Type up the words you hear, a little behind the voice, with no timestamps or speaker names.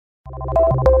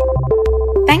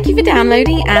Thank you for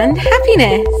downloading and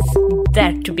happiness!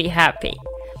 Dare to be happy.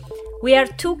 We are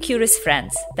two curious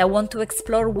friends that want to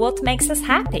explore what makes us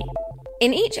happy.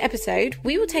 In each episode,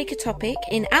 we will take a topic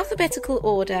in alphabetical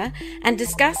order and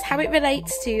discuss how it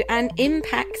relates to and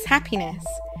impacts happiness.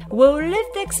 We'll live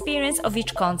the experience of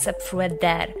each concept through a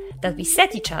dare that we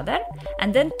set each other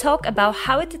and then talk about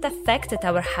how it affected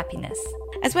our happiness.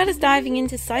 As well as diving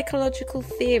into psychological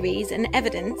theories and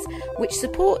evidence which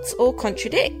supports or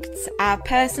contradicts our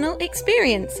personal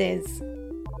experiences.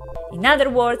 In other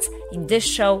words, in this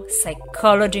show,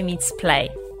 psychology meets play.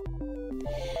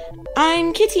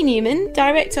 I'm Kitty Newman,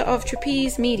 Director of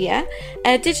Trapeze Media,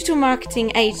 a digital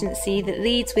marketing agency that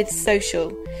leads with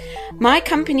social. My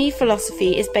company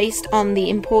philosophy is based on the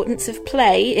importance of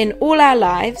play in all our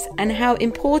lives and how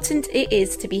important it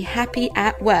is to be happy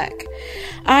at work.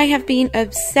 I have been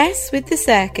obsessed with the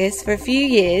circus for a few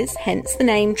years, hence the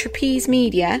name Trapeze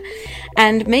Media,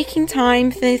 and making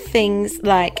time for things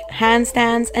like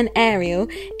handstands and aerial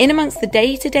in amongst the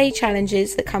day-to-day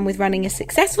challenges that come with running a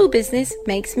successful business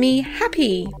makes me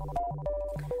happy.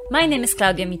 My name is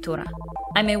Claudia Mitura.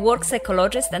 I'm a work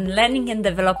psychologist and learning and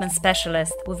development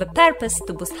specialist with a purpose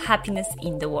to boost happiness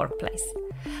in the workplace.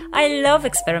 I love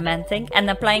experimenting and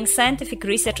applying scientific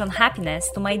research on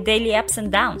happiness to my daily ups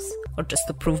and downs, or just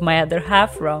to prove my other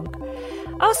half wrong.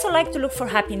 I also like to look for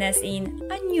happiness in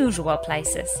unusual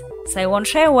places, so I won't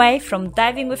shy away from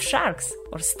diving with sharks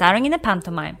or starring in a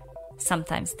pantomime.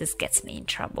 Sometimes this gets me in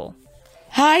trouble.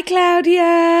 Hi, Claudia.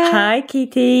 Hi,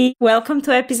 Kitty. Welcome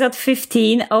to episode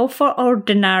 15, O for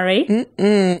Ordinary.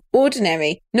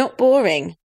 Ordinary, not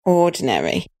boring.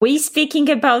 Ordinary. We're speaking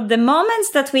about the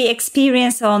moments that we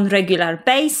experience on regular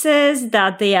basis,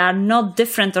 that they are not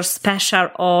different or special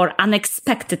or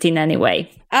unexpected in any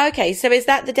way. Okay, so is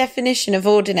that the definition of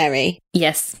ordinary?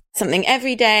 Yes. Something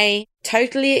everyday,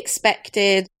 totally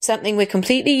expected, something we're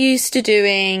completely used to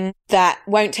doing that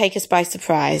won't take us by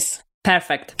surprise.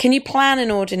 Perfect. Can you plan an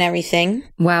ordinary thing?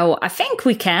 Well, I think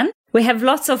we can. We have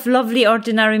lots of lovely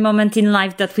ordinary moments in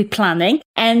life that we're planning.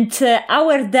 And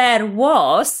our dare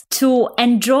was to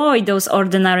enjoy those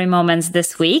ordinary moments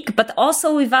this week, but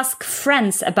also we've asked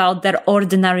friends about their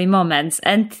ordinary moments.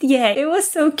 And yeah, it was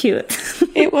so cute.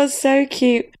 It was so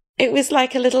cute. It was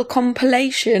like a little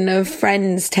compilation of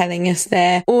friends telling us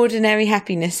their ordinary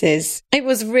happinesses. It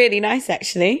was really nice,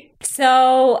 actually.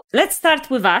 So let's start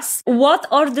with us. What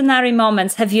ordinary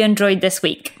moments have you enjoyed this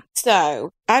week?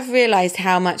 So I've realised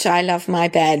how much I love my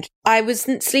bed. I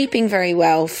wasn't sleeping very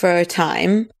well for a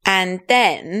time, and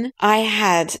then I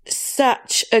had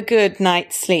such a good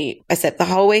night's sleep. I slept the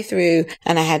whole way through,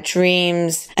 and I had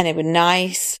dreams, and they were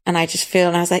nice, and I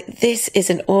was like, this is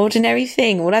an ordinary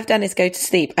thing. All I've done is go to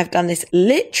sleep. I've done this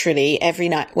literally every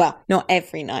night. Well, not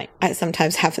every night. I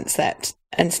sometimes haven't slept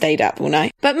and stayed up all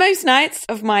night. But most nights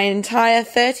of my entire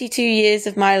 32 years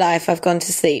of my life, I've gone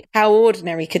to sleep. How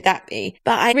ordinary could that be?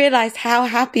 But I realised how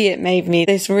happy it made me,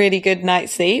 this really good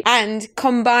night's sleep. And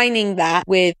combining that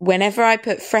with whenever I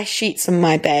put fresh sheets on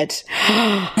my bed,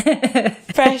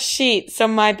 fresh sheets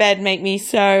on my bed make me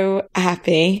so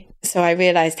happy. So I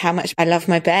realised how much I love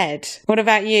my bed. What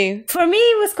about you? For me,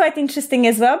 it was quite interesting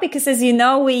as well, because as you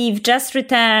know, we've just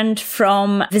returned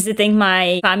from visiting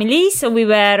my family. So we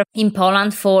were in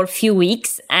Poland for a few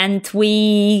weeks and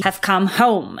we have come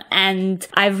home. And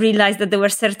I've realised that there were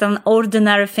certain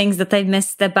ordinary things that I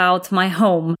missed about my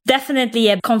home. Definitely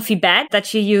a comfy bed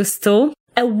that you're used to.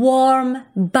 A warm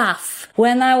bath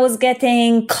when I was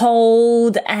getting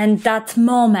cold, and that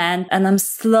moment, and I'm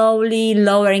slowly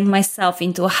lowering myself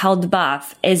into a hot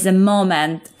bath, is a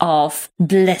moment of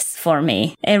bliss for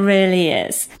me. It really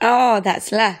is. Oh,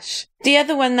 that's lush. The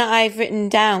other one that I've written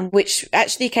down, which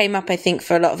actually came up, I think,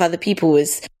 for a lot of other people,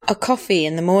 was a coffee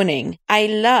in the morning. I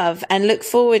love and look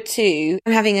forward to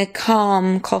having a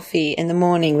calm coffee in the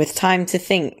morning with time to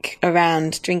think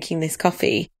around drinking this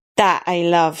coffee. That I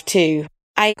love too.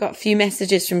 I got a few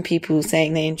messages from people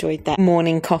saying they enjoyed that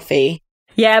morning coffee.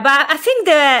 Yeah, but I think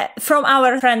from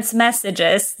our friends'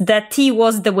 messages, the tea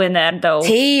was the winner, though.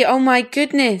 Tea? Oh my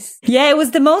goodness. Yeah, it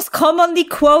was the most commonly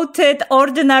quoted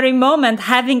ordinary moment,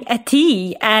 having a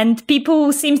tea. And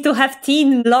people seem to have tea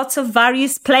in lots of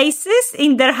various places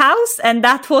in their house. And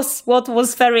that was what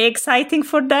was very exciting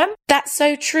for them. That's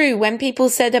so true. When people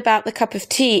said about the cup of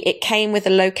tea, it came with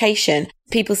a location.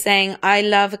 People saying, I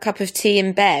love a cup of tea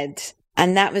in bed.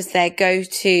 And that was their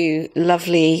go-to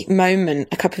lovely moment,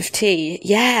 a cup of tea.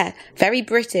 Yeah, very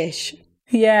British.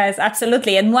 Yes,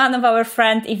 absolutely. And one of our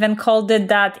friends even called it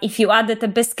that if you added a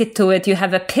biscuit to it, you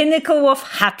have a pinnacle of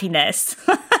happiness.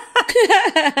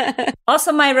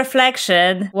 Also, my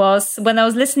reflection was when I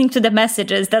was listening to the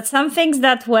messages that some things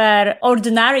that were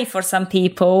ordinary for some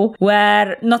people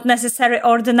were not necessarily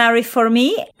ordinary for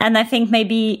me. And I think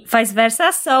maybe vice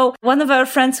versa. So one of our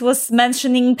friends was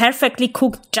mentioning perfectly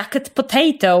cooked jacket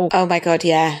potato. Oh my God,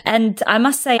 yeah. And I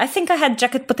must say, I think I had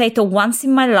jacket potato once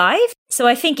in my life. So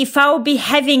I think if I would be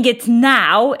having it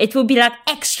now, it would be like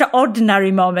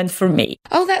extraordinary moment for me.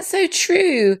 Oh, that's so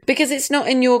true. Because it's not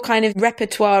in your kind of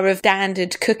repertoire of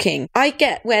standard cooking. I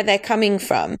get where they're coming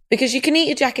from because you can eat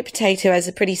a jacket potato as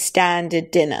a pretty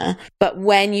standard dinner. But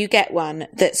when you get one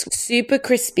that's super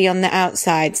crispy on the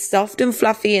outside, soft and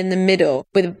fluffy in the middle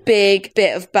with a big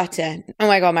bit of butter. Oh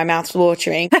my God, my mouth's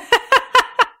watering.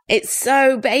 It's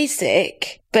so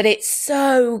basic, but it's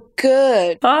so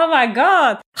good. Oh my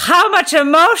God. How much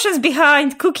emotions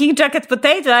behind cooking jacket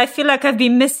potato. I feel like I've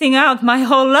been missing out my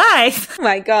whole life. Oh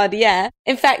my God, yeah.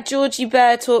 In fact, Georgie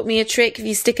Burr taught me a trick. If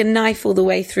you stick a knife all the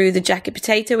way through the jacket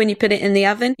potato when you put it in the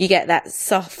oven, you get that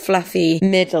soft, fluffy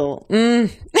middle.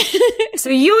 So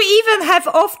you even have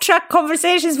off-track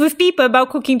conversations with people about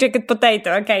cooking jacket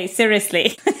potato. Okay,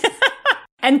 seriously.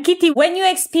 And Kitty, when you're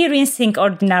experiencing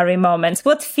ordinary moments,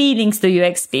 what feelings do you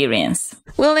experience?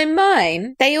 Well, in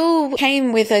mine, they all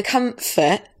came with a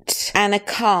comfort and a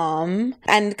calm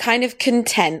and kind of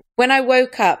content. When I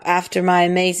woke up after my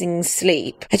amazing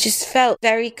sleep, I just felt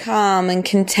very calm and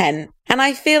content. And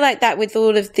I feel like that with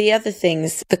all of the other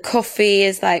things. The coffee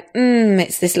is like,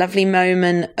 it's this lovely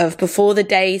moment of before the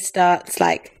day starts,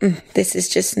 like, this is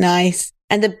just nice.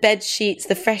 And the bed sheets,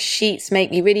 the fresh sheets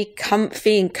make me really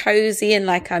comfy and cozy and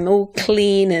like I'm all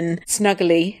clean and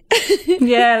snuggly.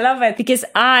 Yeah, I love it. Because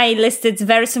I listed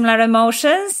very similar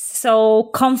emotions. So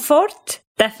comfort,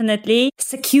 definitely.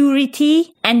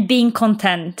 Security and being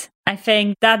content. I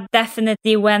think that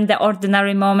definitely when the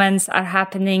ordinary moments are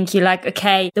happening, you're like,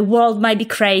 okay, the world might be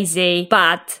crazy,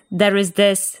 but there is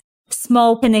this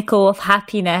small pinnacle of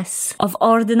happiness, of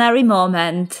ordinary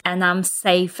moment, and I'm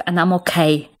safe and I'm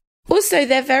okay. Also,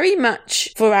 they're very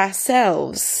much for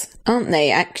ourselves, aren't they,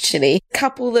 actually? A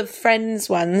couple of friends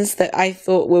ones that I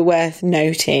thought were worth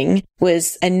noting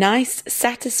was a nice,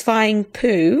 satisfying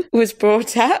poo was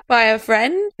brought up by a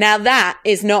friend. Now, that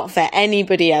is not for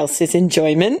anybody else's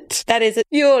enjoyment. That is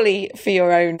purely for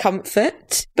your own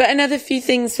comfort. But another few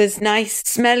things was nice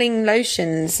smelling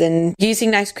lotions and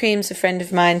using nice creams. A friend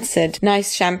of mine said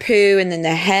nice shampoo and then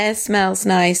their hair smells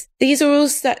nice. These are all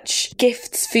such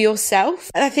gifts for yourself.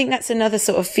 And I think that's another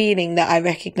sort of feeling that I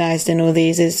recognized in all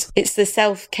these is it's the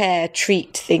self-care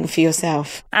treat thing for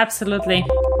yourself. Absolutely.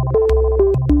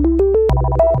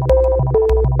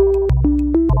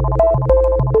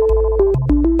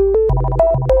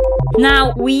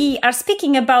 Now, we are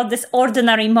speaking about these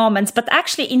ordinary moments, but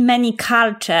actually in many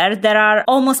cultures, there are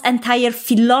almost entire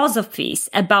philosophies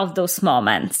about those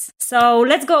moments. So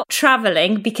let's go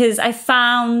traveling because I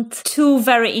found two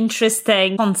very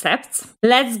interesting concepts.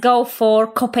 Let's go for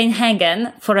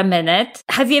Copenhagen for a minute.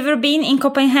 Have you ever been in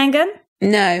Copenhagen?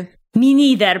 No. Me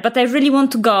neither, but I really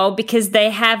want to go because they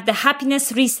have the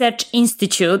Happiness Research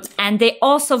Institute and they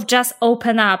also just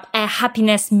opened up a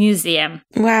happiness museum.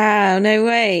 Wow, no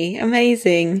way.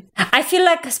 Amazing. I feel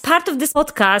like as part of this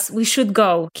podcast, we should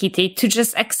go, Kitty, to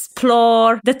just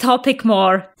explore the topic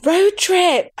more. Road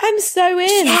trip. I'm so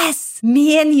in. Yes,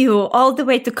 me and you all the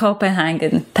way to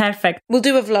Copenhagen. Perfect. We'll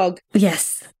do a vlog.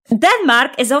 Yes.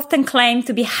 Denmark is often claimed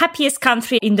to be happiest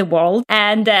country in the world,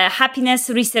 and the Happiness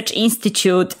Research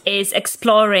Institute is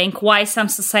exploring why some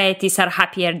societies are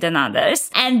happier than others.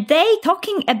 And they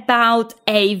talking about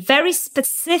a very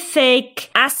specific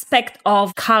aspect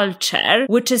of culture,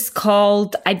 which is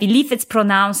called, I believe it's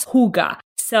pronounced hygge.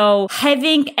 So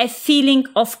having a feeling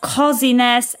of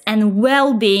coziness and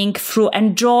well-being through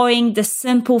enjoying the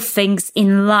simple things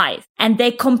in life. And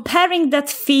they're comparing that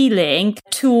feeling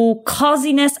to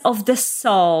coziness of the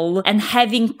soul and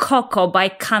having cocoa by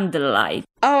candlelight.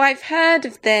 Oh, I've heard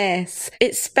of this.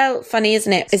 It's spelt funny,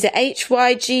 isn't it? Is it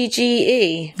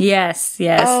Hygge? Yes,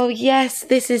 yes. Oh, yes.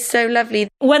 This is so lovely.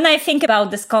 When I think about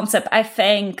this concept, I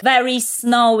think very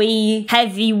snowy,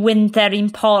 heavy winter in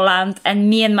Poland and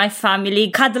me and my family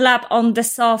cuddle up on the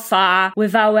sofa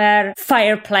with our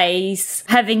fireplace,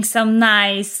 having some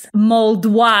nice mulled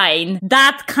wine.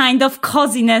 That kind of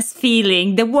coziness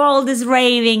feeling. The world is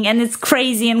raving and it's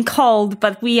crazy and cold,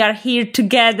 but we are here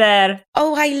together.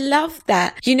 Oh, I love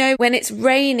that. You know, when it's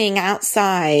raining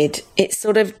outside, it's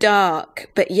sort of dark,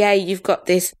 but yeah, you've got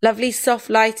this lovely soft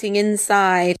lighting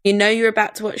inside. You know you're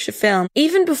about to watch the film.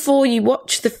 Even before you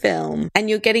watch the film and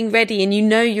you're getting ready and you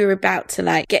know you're about to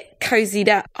like get cozied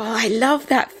up. Oh, I love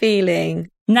that feeling.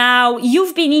 Now,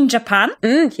 you've been in Japan.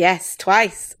 Yes,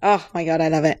 twice. Oh my God, I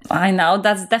love it. I know,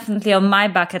 that's definitely on my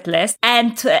bucket list.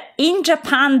 And in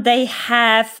Japan, they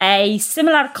have a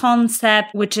similar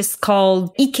concept, which is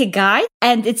called Ikigai.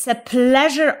 And it's a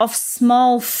pleasure of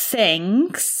small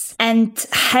things and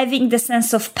having the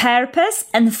sense of purpose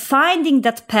and finding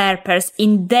that purpose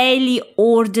in daily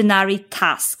ordinary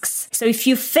tasks. So if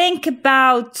you think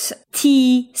about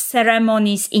tea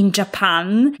ceremonies in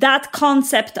Japan, that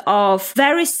concept of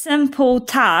very simple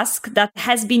task that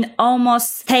has been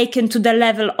almost taken to the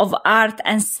level of art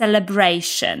and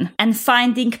celebration, and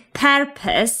finding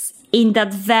purpose in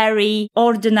that very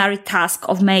ordinary task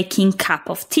of making cup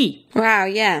of tea. Wow,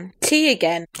 yeah. Tea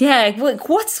again. Yeah,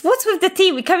 what's with the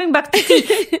tea? We're coming back to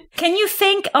tea. Can you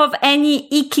think of any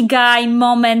ikigai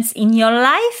moments in your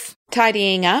life?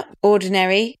 Tidying up,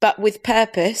 ordinary, but with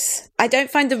purpose. I don't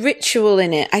find the ritual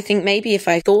in it. I think maybe if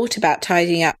I thought about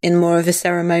tidying up in more of a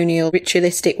ceremonial,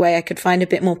 ritualistic way, I could find a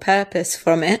bit more purpose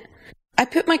from it. I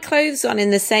put my clothes on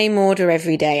in the same order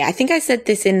every day. I think I said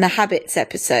this in the habits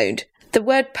episode. The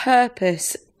word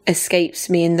purpose escapes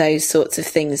me in those sorts of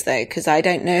things though, because I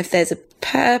don't know if there's a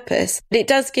purpose, but it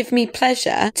does give me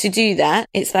pleasure to do that.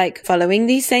 It's like following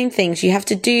these same things. You have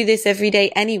to do this every day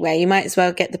anyway. You might as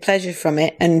well get the pleasure from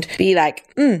it and be like,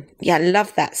 yeah, I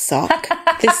love that sock.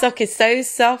 This sock is so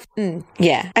soft.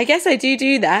 Yeah, I guess I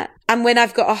do that. And when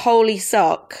I've got a holy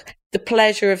sock, the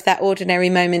pleasure of that ordinary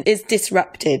moment is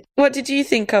disrupted. What did you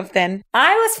think of then?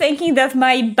 I was thinking that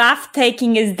my bath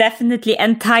taking is definitely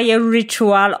entire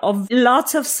ritual of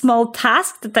lots of small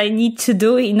tasks that I need to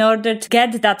do in order to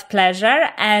get that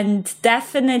pleasure. And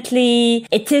definitely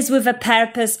it is with a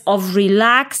purpose of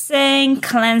relaxing,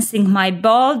 cleansing my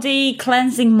body,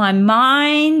 cleansing my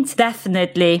mind.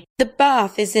 Definitely. The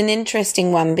bath is an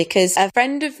interesting one because a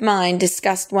friend of mine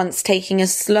discussed once taking a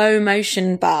slow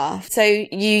motion bath. So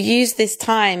you use this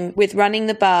time with running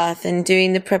the bath and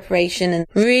doing the preparation and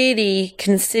really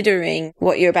considering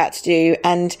what you're about to do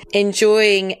and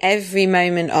enjoying every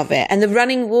moment of it. And the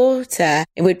running water,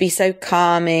 it would be so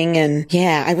calming. And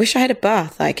yeah, I wish I had a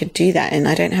bath I could do that in.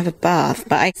 I don't have a bath,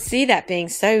 but I see that being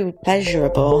so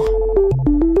pleasurable.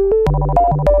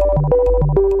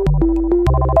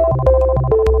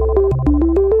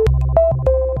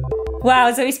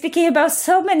 Wow, so we're speaking about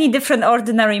so many different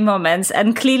ordinary moments,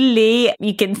 and clearly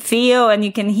you can feel and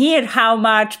you can hear how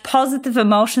much positive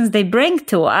emotions they bring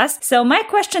to us. So my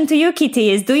question to you,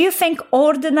 Kitty, is do you think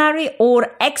ordinary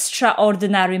or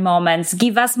extraordinary moments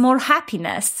give us more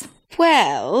happiness?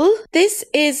 Well, this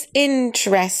is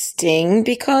interesting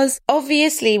because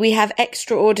obviously we have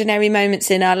extraordinary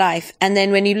moments in our life. And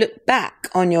then when you look back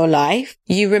on your life,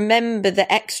 you remember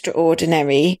the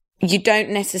extraordinary. You don't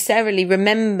necessarily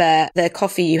remember the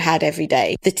coffee you had every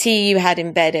day, the tea you had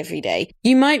in bed every day.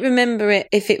 You might remember it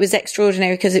if it was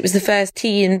extraordinary because it was the first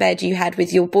tea in bed you had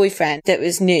with your boyfriend that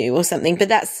was new or something, but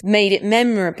that's made it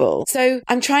memorable. So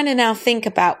I'm trying to now think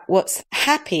about what's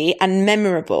happy and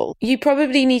memorable. You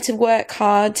probably need to work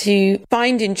hard to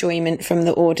find enjoyment from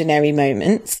the ordinary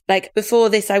moments. Like before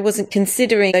this, I wasn't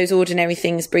considering those ordinary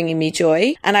things bringing me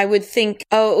joy. And I would think,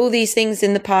 oh, all these things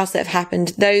in the past that have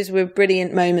happened, those were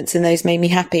brilliant moments and those made me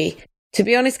happy. To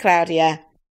be honest, Claudia,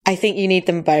 I think you need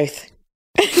them both.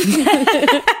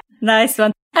 Nice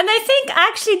one. And I think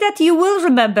actually that you will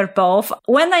remember both.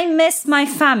 When I miss my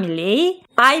family,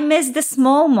 I miss the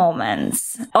small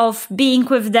moments of being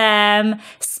with them,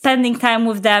 spending time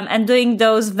with them, and doing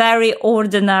those very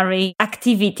ordinary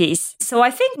activities. So I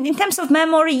think in terms of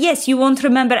memory, yes, you won't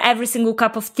remember every single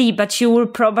cup of tea, but you will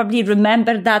probably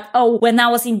remember that, oh, when I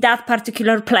was in that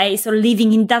particular place or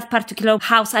living in that particular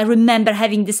house, I remember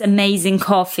having this amazing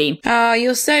coffee. Oh,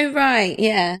 you're so right.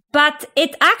 Yeah. But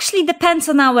it actually depends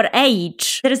on our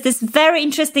age. There is this very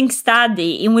interesting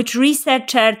study in which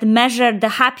researchers measured the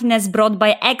happiness brought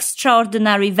by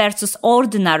extraordinary versus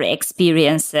ordinary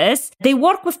experiences. They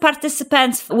work with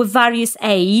participants with various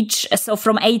age, so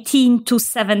from 18 to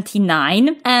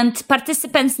 79, and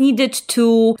participants needed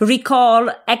to recall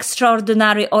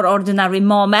extraordinary or ordinary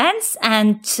moments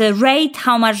and rate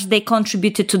how much they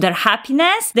contributed to their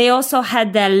happiness. They also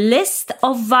had a list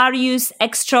of various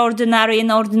extraordinary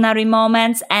and ordinary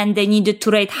moments, and they needed to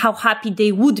rate how happy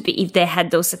they would be if they had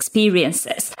those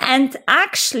experiences. And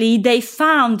actually, they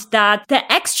found that the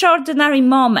extraordinary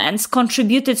moments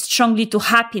contributed strongly to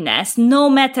happiness, no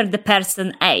matter the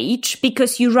person's age,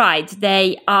 because you're right,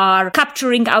 they are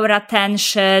capturing our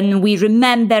attention. We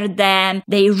remember them.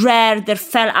 They rare, they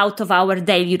fell out of our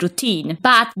daily routine.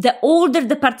 But the older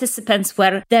the participants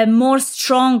were, the more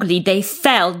strongly they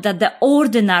felt that the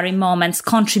ordinary moments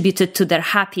contributed to their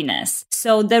happiness.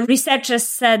 So the researchers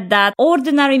said that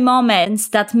ordinary moments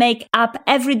that make up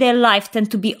everyday life tend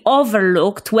to be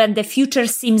overlooked when the future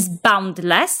seems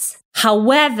boundless.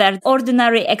 However,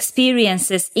 ordinary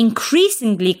experiences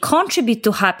increasingly contribute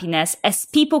to happiness as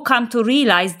people come to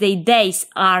realize their days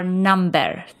are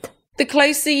numbered. The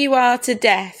closer you are to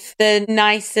death, the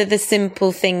nicer the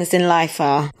simple things in life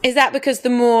are. Is that because the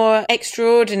more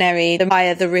extraordinary, the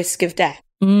higher the risk of death?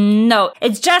 No,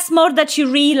 it's just more that you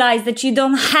realize that you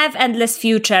don't have endless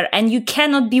future and you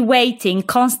cannot be waiting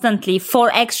constantly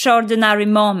for extraordinary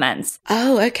moments.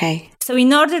 Oh, okay. So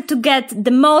in order to get the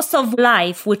most of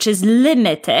life, which is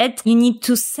limited, you need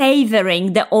to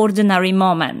savoring the ordinary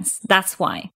moments. That's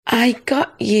why. I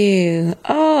got you.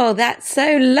 Oh, that's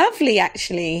so lovely,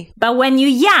 actually. But when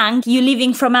you're young, you're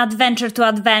living from adventure to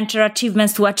adventure,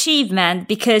 achievements to achievement,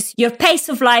 because your pace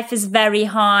of life is very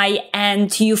high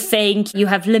and you think you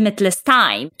have limitless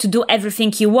time to do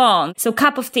everything you want. So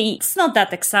cup of tea, it's not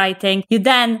that exciting. You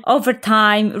then, over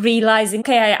time, realizing,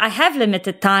 okay, I have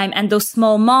limited time and those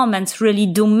small moments really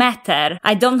do matter.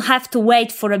 I don't have to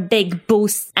wait for a big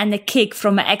boost and a kick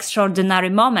from an extraordinary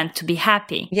moment to be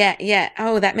happy. Yeah.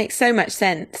 Oh, that makes so much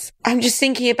sense. I'm just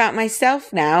thinking about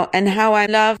myself now and how I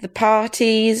love the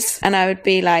parties, and I would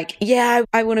be like, yeah,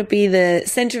 I want to be the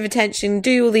center of attention,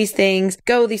 do all these things,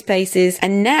 go all these places.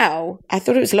 And now I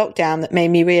thought it was lockdown that made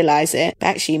me realize it. But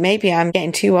actually, maybe I'm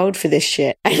getting too old for this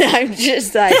shit. And I'm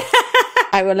just like,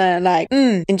 I want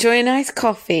to enjoy a nice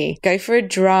coffee, go for a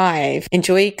drive,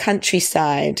 enjoy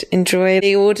countryside, enjoy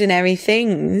the ordinary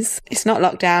things. It's not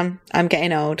lockdown. I'm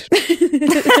getting old.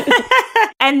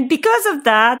 And because of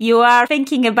that, you are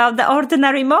thinking about the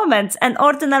ordinary moments, and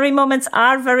ordinary moments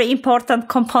are a very important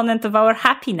component of our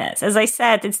happiness. As I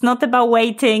said, it's not about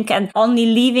waiting and only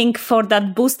living for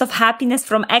that boost of happiness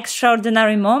from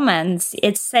extraordinary moments.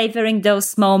 It's savoring those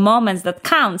small moments that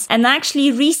counts. And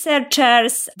actually,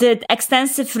 researchers did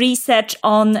extensive research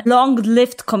on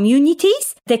long-lived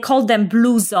communities. They call them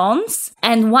blue zones.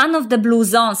 And one of the blue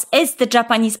zones is the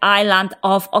Japanese island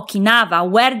of Okinawa,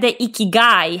 where the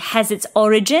Ikigai has its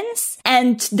origins.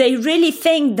 And they really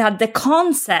think that the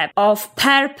concept of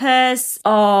purpose,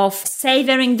 of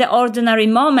savoring the ordinary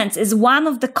moments is one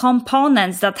of the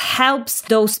components that helps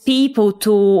those people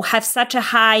to have such a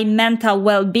high mental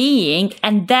well-being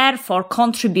and therefore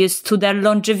contributes to their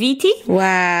longevity.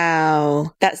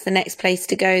 Wow. That's the next place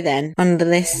to go then on the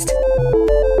list.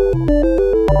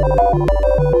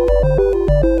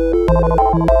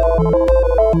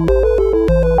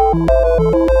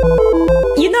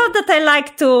 You know that I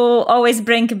like to always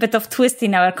bring a bit of twist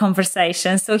in our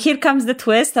conversation. So here comes the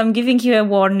twist. I'm giving you a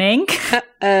warning.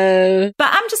 Uh-oh. But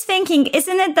I'm just thinking,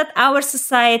 isn't it that our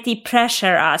society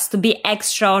pressure us to be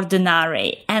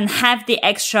extraordinary and have the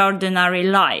extraordinary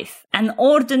life? And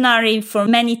ordinary for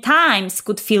many times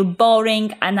could feel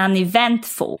boring and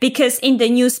uneventful because in the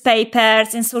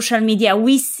newspapers, in social media,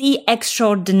 we see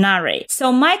extraordinary.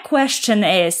 So my question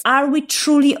is, are we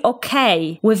truly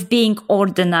okay with being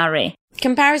ordinary?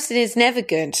 Comparison is never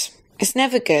good. It's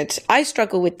never good. I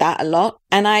struggle with that a lot.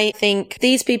 And I think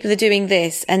these people are doing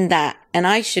this and that, and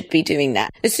I should be doing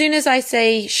that. As soon as I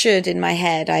say should in my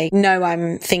head, I know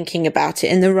I'm thinking about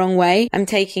it in the wrong way. I'm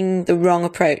taking the wrong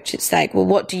approach. It's like, well,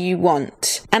 what do you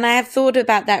want? And I have thought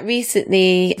about that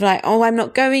recently, like, oh, I'm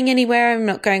not going anywhere. I'm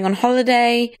not going on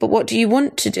holiday. But what do you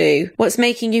want to do? What's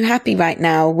making you happy right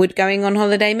now? Would going on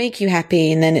holiday make you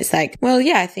happy? And then it's like, well,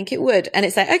 yeah, I think it would. And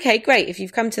it's like, okay, great. If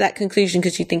you've come to that conclusion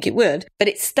because you think it would, but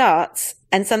it starts.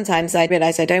 And sometimes I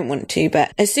realize I don't want to,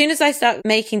 but as soon as I start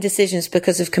making decisions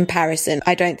because of comparison,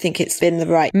 I don't think it's been the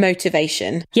right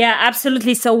motivation. Yeah,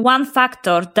 absolutely. So one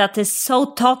factor that is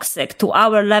so toxic to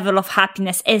our level of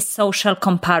happiness is social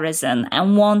comparison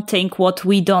and wanting what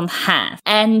we don't have.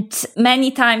 And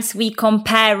many times we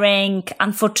comparing,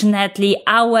 unfortunately,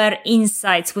 our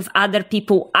insights with other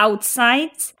people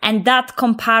outside. And that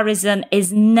comparison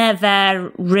is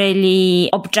never really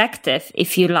objective,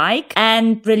 if you like,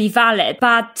 and really valid.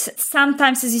 But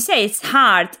sometimes, as you say, it's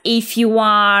hard if you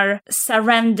are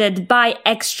surrounded by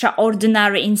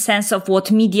extraordinary in sense of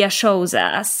what media shows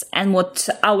us and what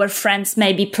our friends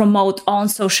maybe promote on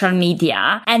social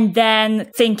media, and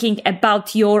then thinking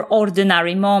about your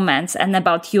ordinary moments and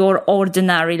about your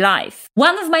ordinary life.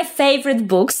 One of my favorite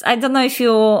books, I don't know if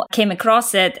you came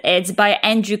across it, it's by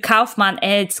Andrew Kaufman.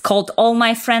 It's called All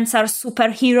My Friends Are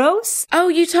Superheroes. Oh,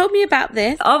 you told me about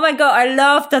this. Oh my God, I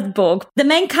love that book. The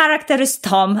main character is just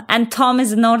Tom, and Tom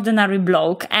is an ordinary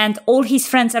bloke, and all his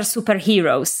friends are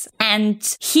superheroes.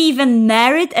 And he even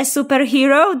married a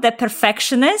superhero, the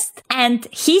Perfectionist, and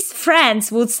his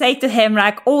friends would say to him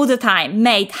like all the time,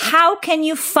 mate, how can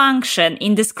you function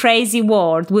in this crazy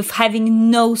world with having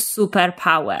no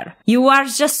superpower? You are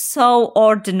just so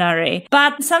ordinary.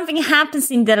 But something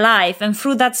happens in the life, and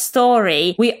through that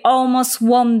story, we almost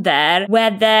wonder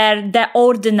whether the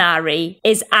ordinary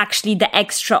is actually the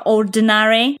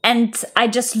extraordinary. And I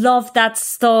just love that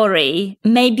story.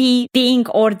 Maybe being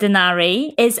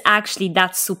ordinary is actually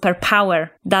that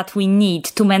superpower that we need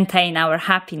to maintain our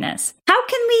happiness. How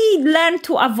can we learn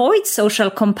to avoid social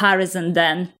comparison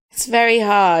then? It's very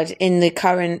hard in the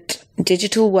current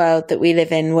digital world that we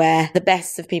live in, where the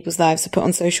best of people's lives are put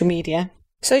on social media.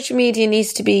 Social media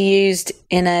needs to be used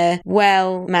in a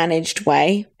well-managed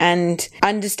way, and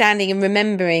understanding and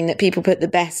remembering that people put the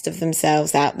best of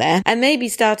themselves out there, and maybe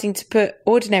starting to put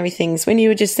ordinary things. When you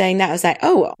were just saying that, I was like,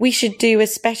 oh, we should do a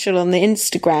special on the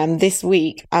Instagram this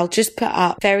week. I'll just put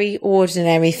up very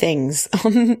ordinary things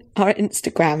on our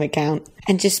Instagram account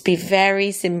and just be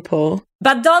very simple.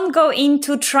 But don't go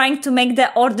into trying to make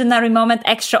the ordinary moment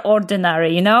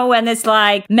extraordinary, you know, when it's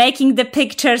like making the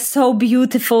picture so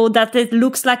beautiful that it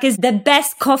looks like it's the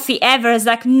best coffee ever. It's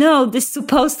like, no, this is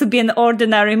supposed to be an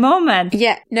ordinary moment.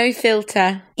 Yeah, no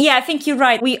filter. Yeah, I think you're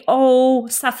right. We all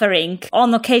suffering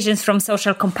on occasions from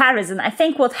social comparison. I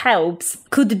think what helps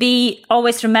could be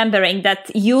always remembering that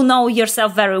you know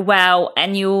yourself very well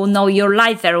and you know your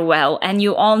life very well, and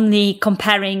you only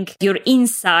comparing your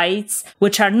insights,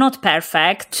 which are not perfect,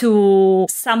 to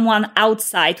someone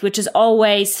outside, which is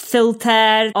always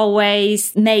filtered,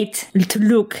 always made to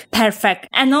look perfect.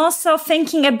 And also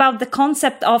thinking about the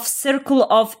concept of circle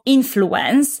of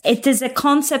influence. It is a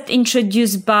concept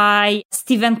introduced by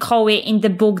Stephen Covey in the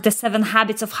book, The 7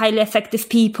 Habits of Highly Effective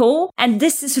People. And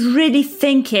this is really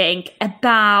thinking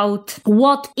about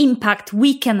what impact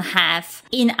we can have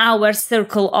in our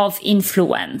circle of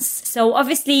influence. So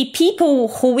obviously people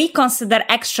who we consider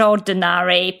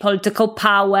extraordinary, political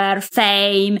power,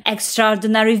 fame,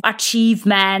 extraordinary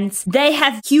achievements, they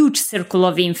have huge circle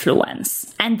of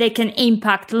influence and they can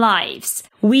impact lives.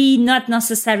 We not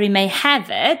necessarily may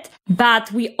have it,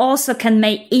 but we also can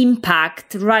make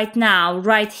impact right now,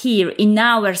 right here in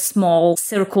our small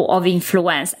circle of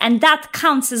influence. And that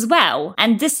counts as well.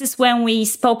 And this is when we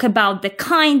spoke about the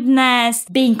kindness,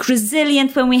 being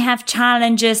resilient when we have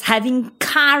challenges, having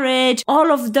courage.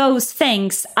 All of those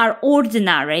things are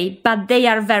ordinary, but they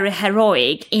are very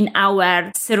heroic in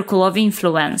our circle of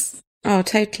influence. Oh,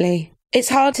 totally. It's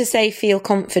hard to say feel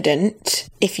confident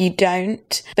if you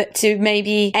don't, but to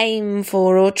maybe aim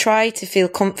for or try to feel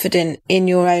confident in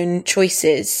your own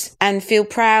choices and feel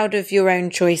proud of your own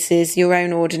choices, your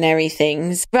own ordinary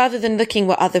things, rather than looking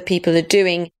what other people are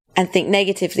doing and think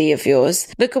negatively of yours.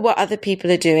 Look at what other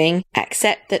people are doing,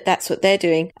 accept that that's what they're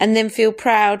doing, and then feel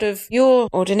proud of your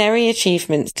ordinary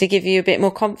achievements to give you a bit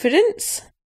more confidence.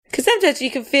 Because sometimes you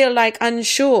can feel like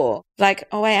unsure, like,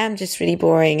 oh, I am just really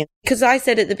boring. Because I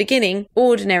said at the beginning,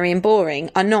 ordinary and boring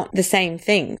are not the same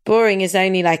thing. Boring is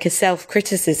only like a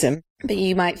self-criticism, but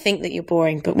you might think that you're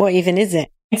boring, but what even is it?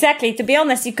 Exactly. To be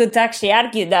honest, you could actually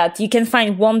argue that you can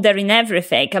find wonder in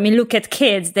everything. I mean, look at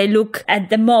kids. They look at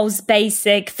the most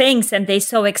basic things and they're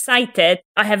so excited.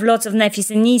 I have lots of nephews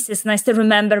and nieces, and I still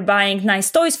remember buying nice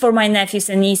toys for my nephews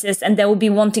and nieces, and they will be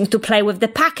wanting to play with the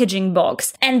packaging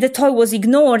box. And the toy was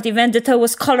ignored, even the toy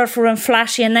was colorful and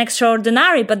flashy and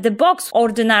extraordinary, but the box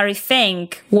ordinary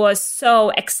thing was so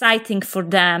exciting for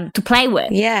them to play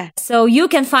with. Yeah. So you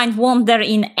can find wonder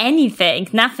in anything.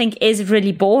 Nothing is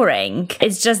really boring.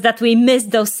 It's just that we miss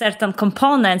those certain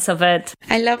components of it.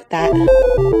 I love that.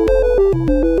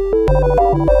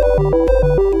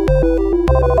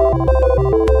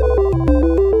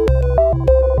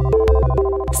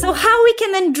 So how we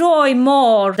can enjoy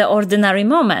more the ordinary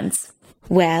moments?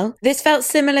 Well, this felt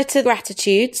similar to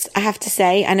gratitudes, I have to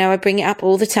say. I know I bring it up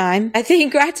all the time. I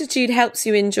think gratitude helps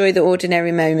you enjoy the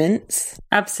ordinary moments.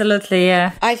 Absolutely,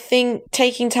 yeah. I think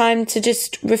taking time to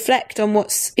just reflect on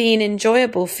what's been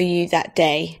enjoyable for you that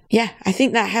day. Yeah, I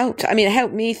think that helped. I mean, it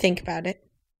helped me think about it.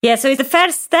 Yeah, so the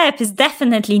first step is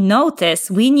definitely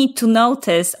notice. We need to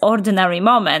notice ordinary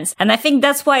moments. And I think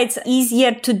that's why it's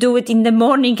easier to do it in the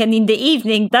morning and in the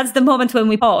evening. That's the moment when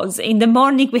we pause. In the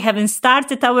morning, we haven't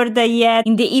started our day yet.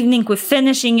 In the evening, we're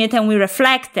finishing it and we're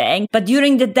reflecting. But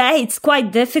during the day, it's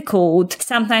quite difficult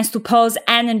sometimes to pause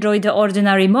and enjoy the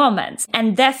ordinary moments.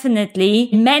 And definitely,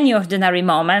 many ordinary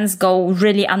moments go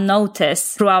really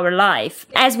unnoticed through our life.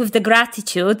 As with the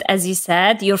gratitude, as you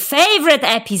said, your favorite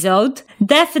episode,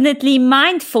 definitely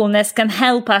mindfulness can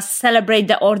help us celebrate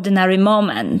the ordinary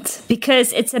moment,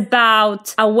 because it's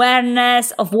about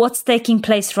awareness of what's taking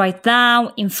place right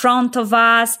now in front of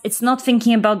us. It's not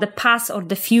thinking about the past or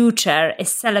the future,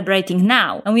 it's celebrating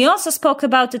now. And we also spoke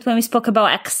about it when we spoke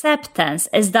about acceptance,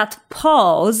 is that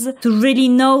pause to really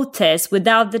notice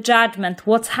without the judgment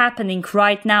what's happening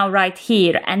right now, right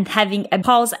here, and having a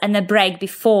pause and a break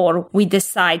before we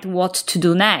decide what to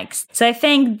do next. So I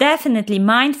think definitely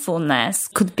mindfulness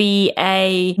could be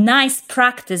a nice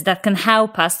practice that can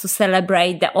help us to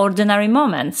celebrate the ordinary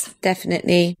moments.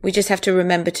 Definitely. We just have to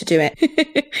remember to do it.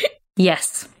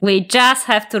 Yes, we just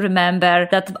have to remember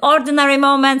that ordinary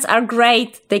moments are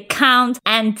great, they count,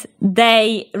 and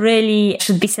they really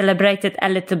should be celebrated a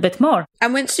little bit more.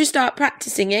 And once you start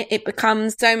practicing it, it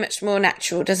becomes so much more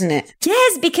natural, doesn't it?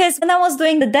 Yes, because when I was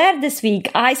doing the Dare this week,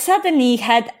 I suddenly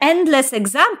had endless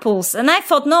examples, and I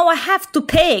thought, no, I have to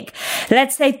pick,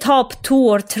 let's say, top 2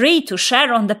 or 3 to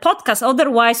share on the podcast.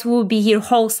 Otherwise, we'll be here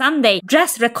whole Sunday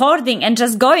just recording and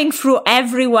just going through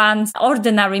everyone's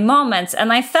ordinary moments.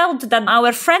 And I felt that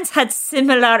our friends had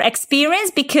similar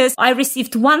experience, because I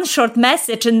received one short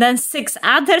message and then 6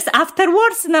 others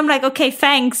afterwards. And I'm like, okay,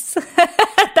 thanks.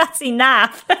 That's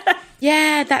enough.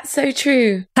 Yeah, that's so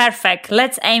true. Perfect.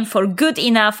 Let's aim for good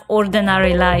enough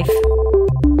ordinary life.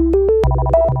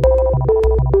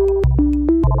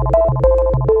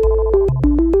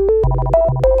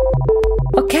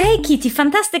 Okay, Kitty,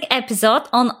 fantastic episode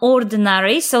on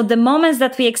ordinary. So the moments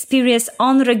that we experience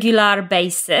on regular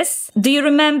basis. Do you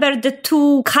remember the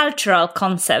 2 cultural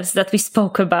concepts that we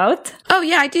spoke about? Oh,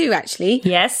 yeah, I do actually.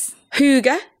 Yes.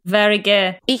 Hygge. Very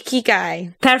good.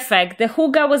 Ikigai. Perfect. The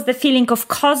hygge was the feeling of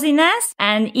coziness,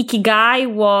 and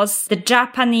ikigai was the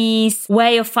Japanese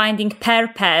way of finding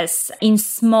purpose in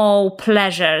small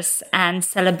pleasures and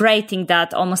celebrating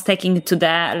that, almost taking it to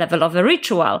the level of a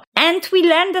ritual. And we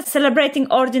learned that celebrating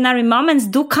ordinary moments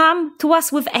do come to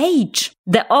us with age.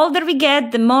 The older we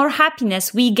get, the more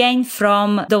happiness we gain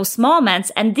from those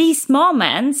moments. And these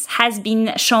moments has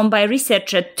been shown by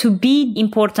researchers to be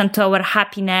important to our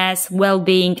happiness,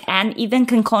 well-being, and even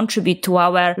can contribute to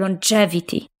our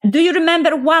longevity. Do you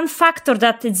remember one factor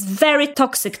that is very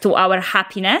toxic to our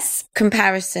happiness?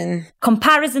 Comparison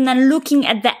And looking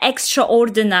at the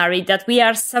extraordinary that we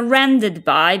are surrounded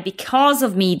by because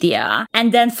of media,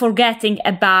 and then forgetting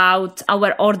about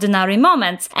our ordinary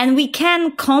moments. And we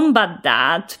can combat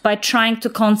that by trying to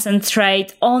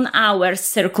concentrate on our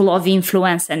circle of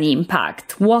influence and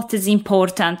impact. What is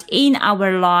important in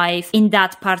our life in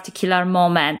that particular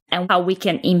moment, and how we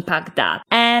can impact that.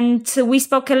 And we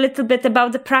spoke a little bit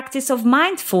about the practice of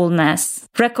mindfulness,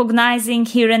 recognizing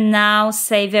here and now,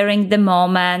 savoring the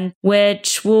moment,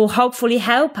 which will hopefully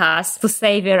help us to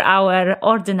savor our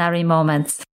ordinary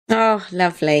moments. Oh,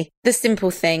 lovely. The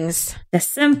simple things. The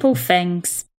simple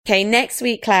things. Okay, next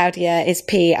week, Claudia, is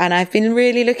P, and I've been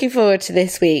really looking forward to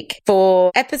this week.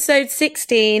 For episode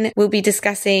 16, we'll be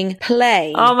discussing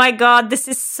play. Oh my God, this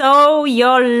is so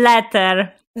your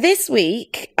letter. This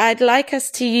week, I'd like us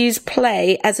to use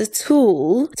play as a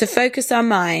tool to focus our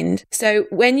mind. So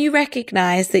when you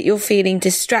recognize that you're feeling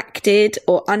distracted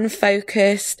or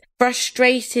unfocused,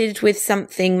 frustrated with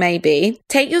something maybe,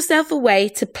 take yourself away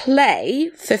to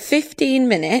play for 15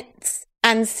 minutes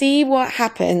and see what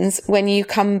happens when you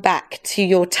come back to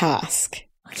your task.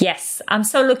 Yes, I'm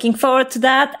so looking forward to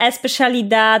that, especially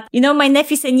that, my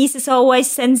nephews and nieces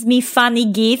always sends me funny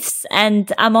gifts,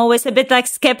 and I'm always a bit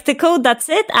skeptical. That's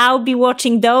it. I'll be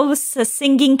watching those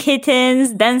singing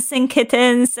kittens, dancing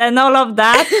kittens, and all of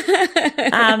that.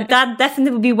 That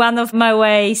definitely will be one of my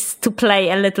ways to play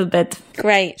a little bit.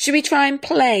 Great. Should we try and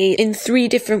play in 3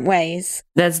 different ways?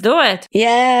 Let's do it.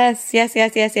 Yes.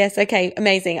 Okay,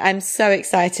 amazing. I'm so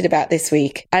excited about this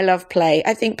week. I love play.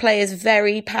 I think play is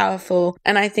very powerful,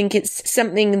 and I think it's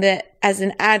something that as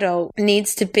an adult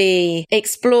needs to be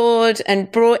explored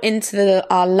and brought into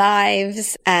our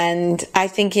lives. And I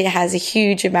think it has a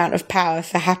huge amount of power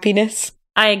for happiness.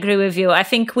 I agree with you. I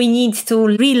think we need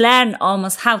to relearn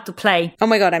almost how to play. Oh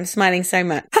my God, I'm smiling so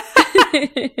much.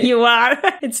 You are.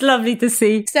 It's lovely to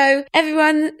see. So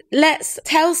everyone, let's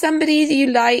tell somebody that you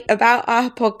like about our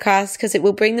podcast, because it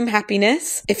will bring them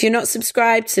happiness. If you're not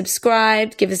subscribed,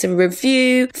 subscribe, give us a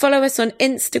review, follow us on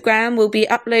Instagram. We'll be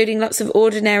uploading lots of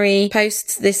ordinary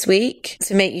posts this week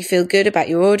to make you feel good about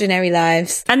your ordinary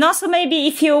lives. And also maybe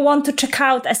if you want to check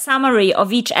out a summary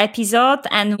of each episode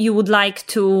and you would like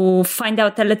to find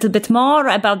out a little bit more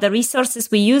about the resources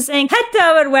we're using, head to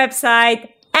our website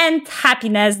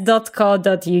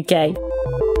andhappiness.co.uk.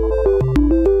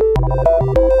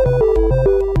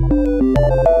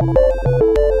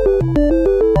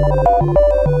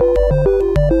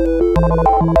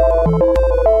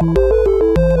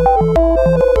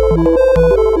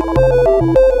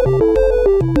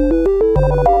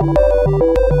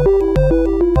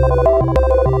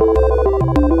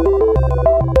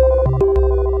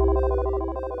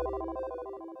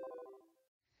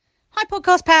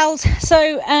 girls.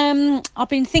 So I've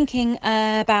been thinking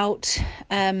about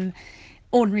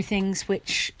ordinary things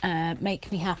which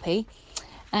make me happy.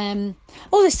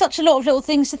 There's such a lot of little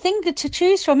things to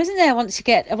choose from, isn't there? Once you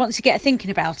get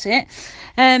thinking about it,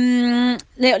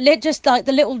 just like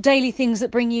the little daily things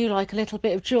that bring you like a little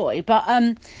bit of joy. But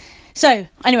so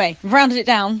anyway, rounded it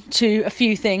down to a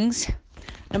few things.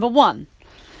 Number one,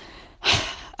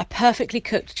 a perfectly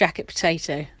cooked jacket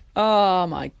potato. Oh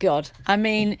my God. I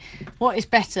mean, what is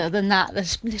better than that?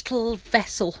 This little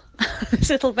vessel, this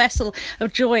little vessel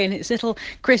of joy in its little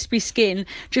crispy skin,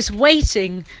 just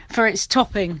waiting for its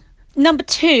topping. Number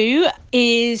two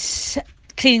is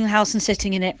cleaning the house and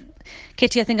sitting in it.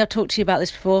 Kitty, I think I've talked to you about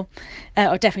this before.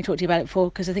 I've definitely talked to you about it before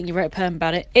because I think you wrote a poem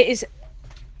about it. It is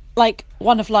like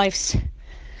one of life's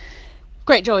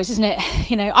great joys, isn't it?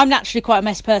 You know, I'm naturally quite a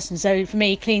mess person, so for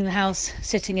me, cleaning the house,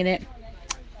 sitting in it,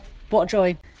 what a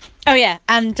joy. Oh yeah,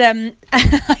 and I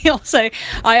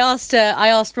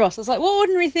asked Ross. I was like, "What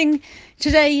ordinary thing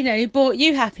today, you know, brought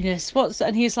you happiness?"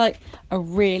 And he was like, "A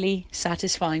really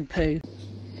satisfying poo."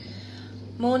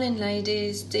 Morning,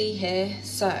 ladies. Dee here.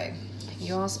 So,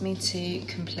 you asked me to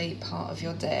complete part of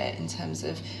your day in terms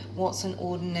of what's an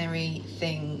ordinary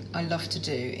thing I love to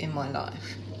do in my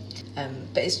life.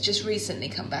 But it's just recently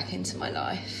come back into my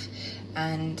life,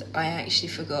 and I actually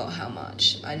forgot how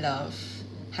much I love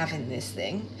having this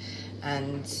thing,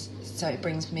 and so it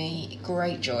brings me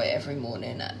great joy every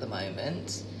morning at the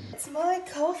moment. It's my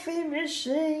coffee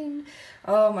machine.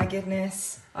 Oh my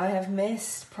goodness, I have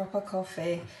missed proper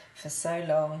coffee for so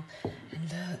long. And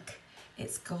look,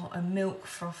 it's got a milk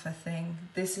frother thing.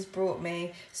 This has brought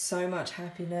me so much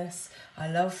happiness. I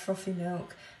love frothy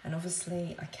milk, and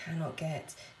obviously I cannot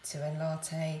get to a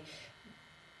latte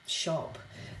shop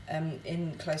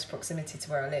in close proximity to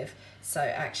where I live. So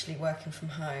actually working from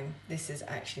home, this has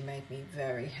actually made me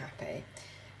very happy.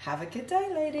 Have a good day,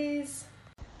 ladies.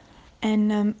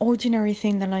 An ordinary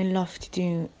thing that I love to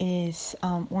do is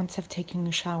once I've taken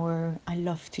a shower, I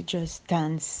love to just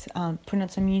dance, put on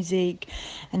some music,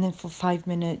 and then for 5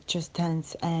 minutes just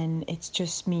dance. And it's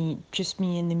just me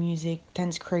and the music,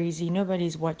 dance crazy.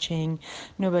 Nobody's watching,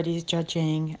 nobody's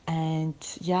judging, and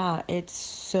yeah, it's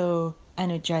so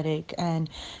energetic, and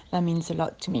that means a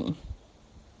lot to me.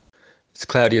 It's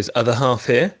Claudia's other half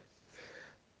here.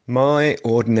 My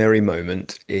ordinary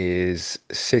moment is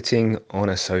sitting on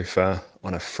a sofa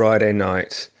on a Friday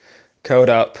night, curled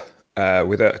up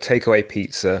with a takeaway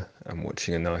pizza and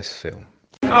watching a nice film.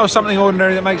 Oh, something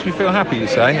ordinary that makes me feel happy, you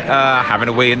say? Having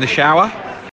a wee in the shower.